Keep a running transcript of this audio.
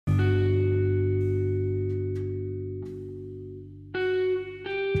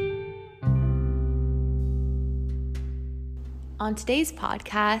On today's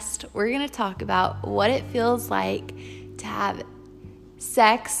podcast, we're going to talk about what it feels like to have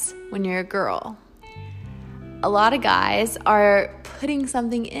sex when you're a girl. A lot of guys are putting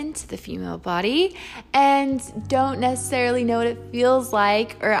something into the female body and don't necessarily know what it feels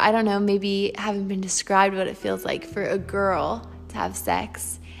like, or I don't know, maybe haven't been described what it feels like for a girl to have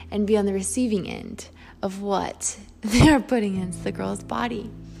sex and be on the receiving end of what they're putting into the girl's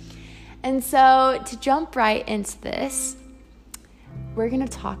body. And so to jump right into this, we're going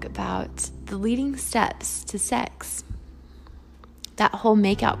to talk about the leading steps to sex. That whole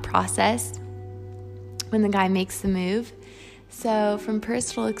makeout process when the guy makes the move. So from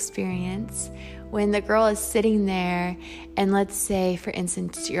personal experience, when the girl is sitting there, and let's say, for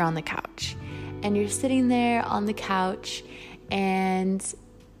instance, you're on the couch, and you're sitting there on the couch, and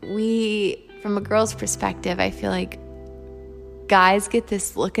from a girl's perspective, I feel like guys get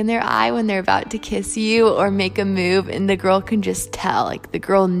this look in their eye when they're about to kiss you or make a move, and the girl can just tell, like the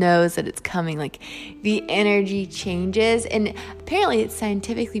girl knows that it's coming, like the energy changes. And apparently it's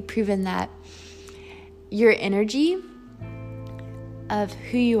scientifically proven that your energy of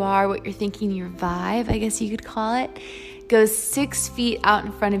who you are, what you're thinking, your vibe, I guess you could call it, goes 6 feet out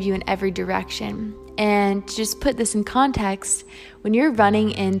in front of you in every direction. And to just put this in context, when you're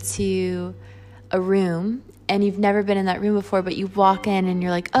running into a room and you've never been in that room before, but you walk in and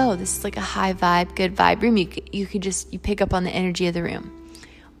you're like, oh, this is like a high vibe, good vibe room, you pick up on the energy of the room.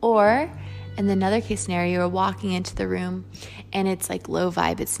 Or in another case scenario, you're walking into the room and it's like low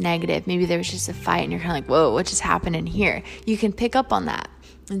vibe, it's negative. Maybe there was just a fight and you're kind of like, whoa, what just happened in here? You can pick up on that.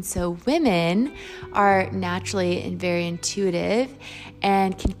 And so women are naturally and very intuitive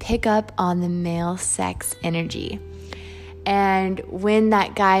and can pick up on the male sex energy. And when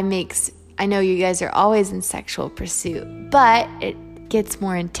that guy I know you guys are always in sexual pursuit, but it gets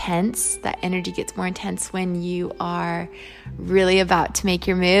more intense. That energy gets more intense when you are really about to make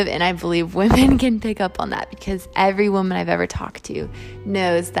your move. And I believe women can pick up on that, because every woman I've ever talked to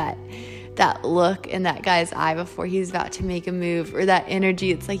knows that look in that guy's eye before he's about to make a move, or that energy.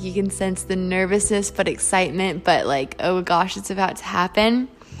 It's like you can sense the nervousness, but excitement, but like, oh gosh, it's about to happen.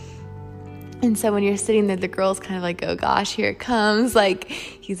 And so when you're sitting there, the girl's kind of like, oh gosh, here it comes. Like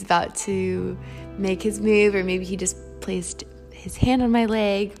he's about to make his move, or maybe he just placed his hand on my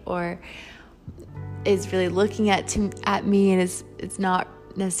leg, or is really looking at me and it's not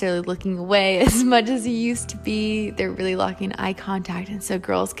necessarily looking away as much as he used to be. They're really locking eye contact. And so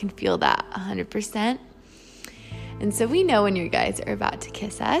girls can feel that 100%. And so we know when your guys are about to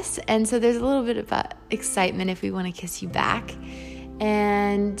kiss us. And so there's a little bit of excitement if we want to kiss you back.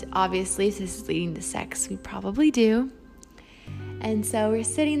 And obviously, if this is leading to sex, we probably do. And so we're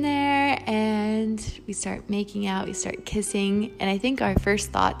sitting there and we start making out, we start kissing. And I think our first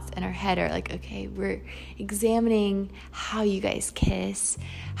thoughts in our head are like, okay, we're examining how you guys kiss,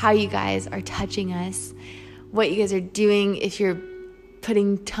 how you guys are touching us, what you guys are doing if you're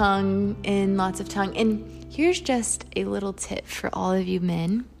putting tongue in, lots of tongue. And here's just a little tip for all of you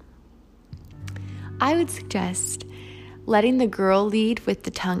men. I would suggest letting the girl lead with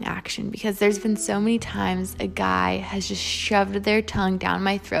the tongue action, because there's been so many times a guy has just shoved their tongue down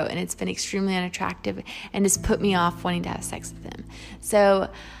my throat and it's been extremely unattractive and has put me off wanting to have sex with him.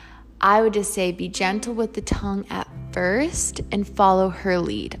 So I would just say be gentle with the tongue at first and follow her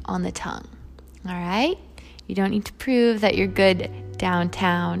lead on the tongue. All right? You don't need to prove that you're good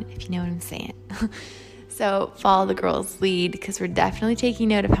downtown, if you know what I'm saying. So follow the girl's lead, because we're definitely taking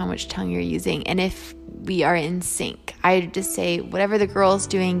note of how much tongue you're using. And if we are in sync, I just say whatever the girl's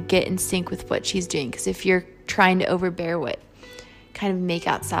doing, get in sync with what she's doing. Because if you're trying to overbear what kind of make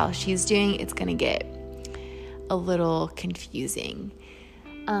out style she's doing, it's going to get a little confusing.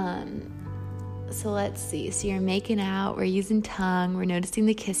 So let's see. So you're making out, we're using tongue, we're noticing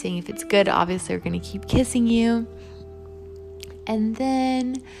the kissing. If it's good, obviously we're going to keep kissing you. And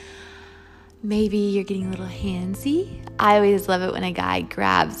then maybe you're getting a little handsy. I always love it when a guy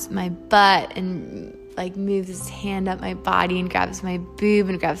grabs my butt and like moves his hand up my body and grabs my boob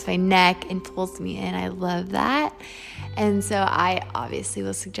and grabs my neck and pulls me in. I love that. And so I obviously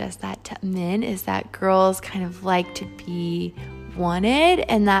will suggest that to men, is that girls kind of like to be wanted,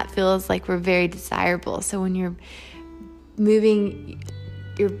 and that feels like we're very desirable. So when you're moving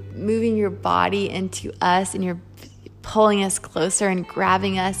your body into us and you're pulling us closer and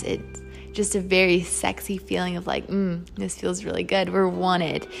grabbing us, it's just a very sexy feeling of like, this feels really good. We're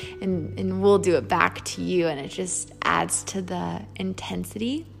wanted, and we'll do it back to you. And it just adds to the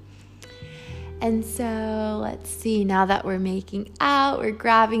intensity. And so let's see, now that we're making out, we're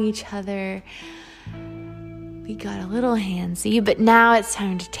grabbing each other, we got a little handsy, but now it's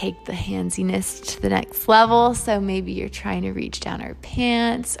time to take the handsiness to the next level. So maybe you're trying to reach down our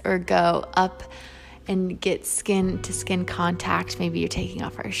pants or go up and get skin to skin contact. Maybe you're taking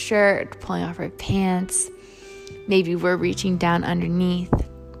off our shirt, pulling off our pants. Maybe we're reaching down underneath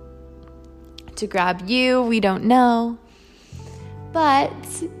to grab you. We don't know. But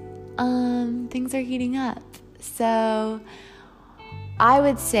things are heating up. So I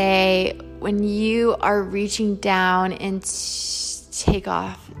would say when you are reaching down and taking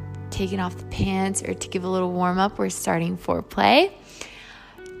off the pants or to give a little warm up, we're starting foreplay.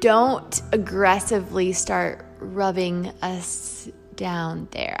 Don't aggressively start rubbing us down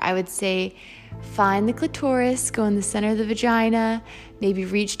there. I would say find the clitoris, go in the center of the vagina, maybe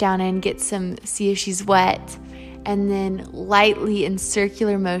reach down and see if she's wet, and then lightly in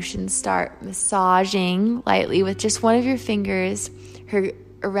circular motion start massaging lightly with just one of your fingers her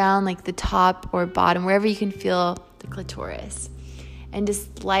around like the top or bottom, wherever you can feel the clitoris, and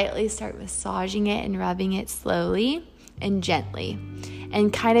just lightly start massaging it and rubbing it slowly and gently,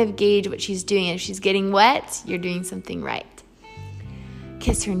 and kind of gauge what she's doing. If she's getting wet, you're doing something right.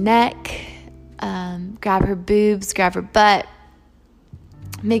 Kiss her neck, grab her boobs, grab her butt,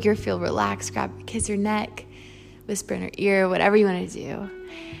 make her feel relaxed, kiss her neck, whisper in her ear, whatever you want to do.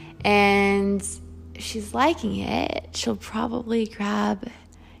 And if she's liking it, she'll probably grab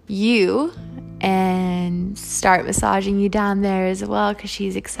you and start massaging you down there as well, because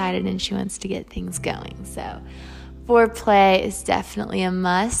she's excited and she wants to get things going. So foreplay is definitely a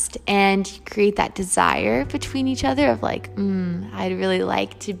must, and you create that desire between each other of like, I'd really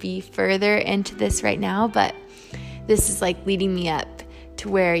like to be further into this right now, but this is like leading me up to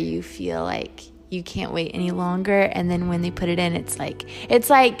where you feel like you can't wait any longer. And then when they put it in, it's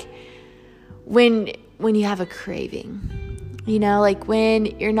like when you have a craving, like when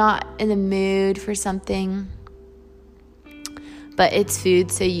you're not in the mood for something, but it's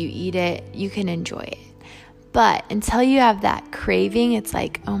food, so you eat it, you can enjoy it. But until you have that craving, it's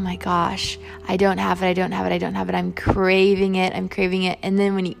like, oh my gosh, I don't have it, I'm craving it. And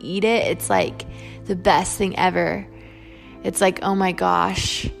then when you eat it, it's like the best thing ever. It's like, oh my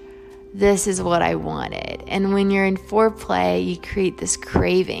gosh, this is what I wanted. And when you're in foreplay, you create this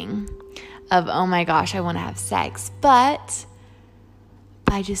craving of, oh my gosh, I want to have sex. But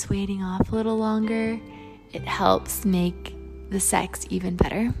by just waiting off a little longer, it helps make the sex even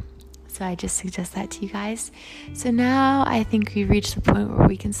better. So I just suggest that to you guys. So now I think we've reached the point where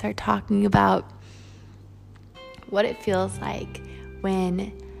we can start talking about what it feels like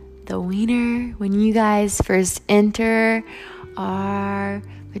when you guys first enter our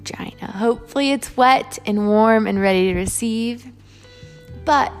vagina. Hopefully it's wet and warm and ready to receive.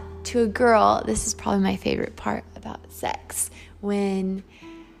 But to a girl, this is probably my favorite part about sex, when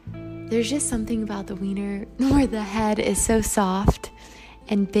there's just something about the wiener where the head is so soft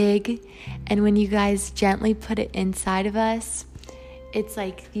and big, and when you guys gently put it inside of us, it's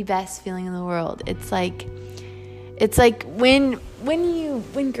like the best feeling in the world. It's like when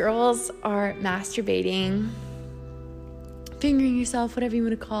girls are masturbating, fingering yourself, whatever you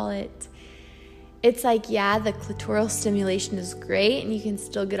want to call it, it's like, yeah, the clitoral stimulation is great and you can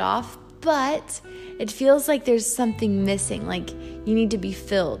still get off, but it feels like there's something missing, like you need to be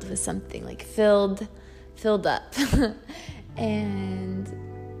filled with something, like filled up. And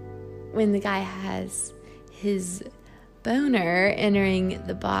when the guy has his boner entering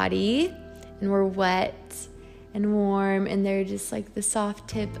the body and we're wet and warm and they're just like the soft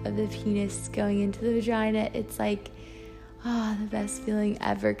tip of the penis going into the vagina, it's like, the best feeling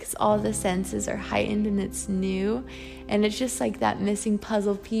ever, because all the senses are heightened and it's new, and it's just like that missing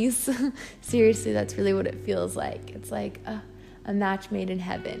puzzle piece. Seriously, that's really what it feels like. It's like a match made in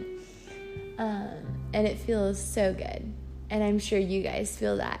heaven, and it feels so good, and I'm sure you guys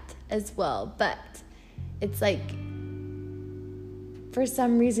feel that as well. But it's like, for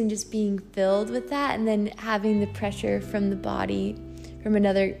some reason, just being filled with that, and then having the pressure from the body, from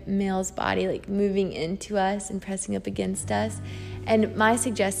another male's body, like moving into us and pressing up against us. And my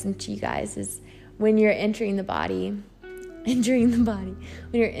suggestion to you guys is, when you're entering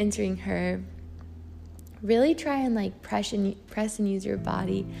her, really try and like press and use your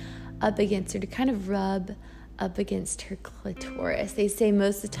body up against her to kind of rub up against her clitoris. They say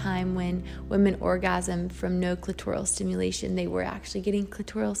most of the time when women orgasm from no clitoral stimulation, they were actually getting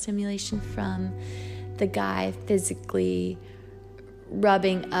clitoral stimulation from the guy physically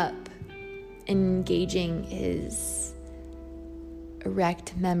rubbing up, engaging his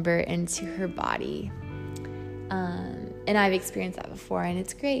erect member into her body. And I've experienced that before, and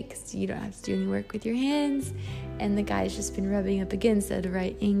it's great because you don't have to do any work with your hands, and the guy's just been rubbing up against at the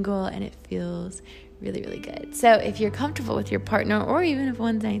right angle, and it feels really, really good. So if you're comfortable with your partner, or even if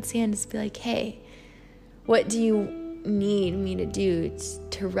one night stand, just be like, hey, what do you need me to do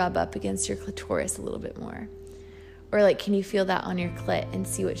to rub up against your clitoris a little bit more? Or like, can you feel that on your clit? And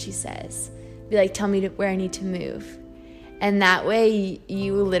see what she says. Be like, tell me where I need to move. And that way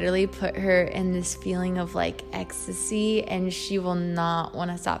you literally put her in this feeling of like ecstasy, and she will not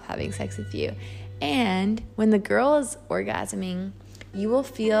want to stop having sex with you. And when the girl is orgasming, you will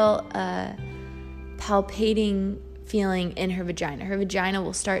feel a palpating feeling in her vagina. Her vagina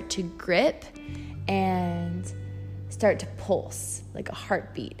will start to grip and start to pulse like a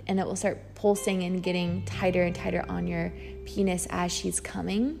heartbeat, and it will start pulsing and getting tighter and tighter on your penis as she's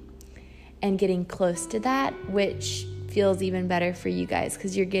coming and getting close to that, which feels even better for you guys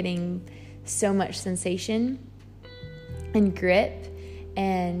because you're getting so much sensation and grip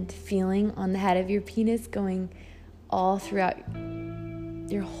and feeling on the head of your penis going all throughout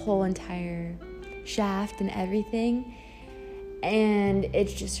your whole entire shaft and everything. And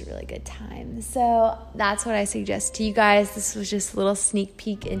it's just a really good time. So that's what I suggest to you guys. This was just a little sneak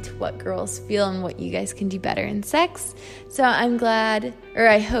peek into what girls feel and what you guys can do better in sex. So I'm glad, or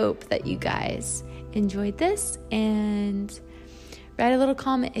I hope that you guys enjoyed this, and write a little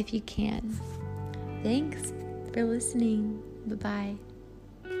comment if you can. Thanks for listening. Bye-bye.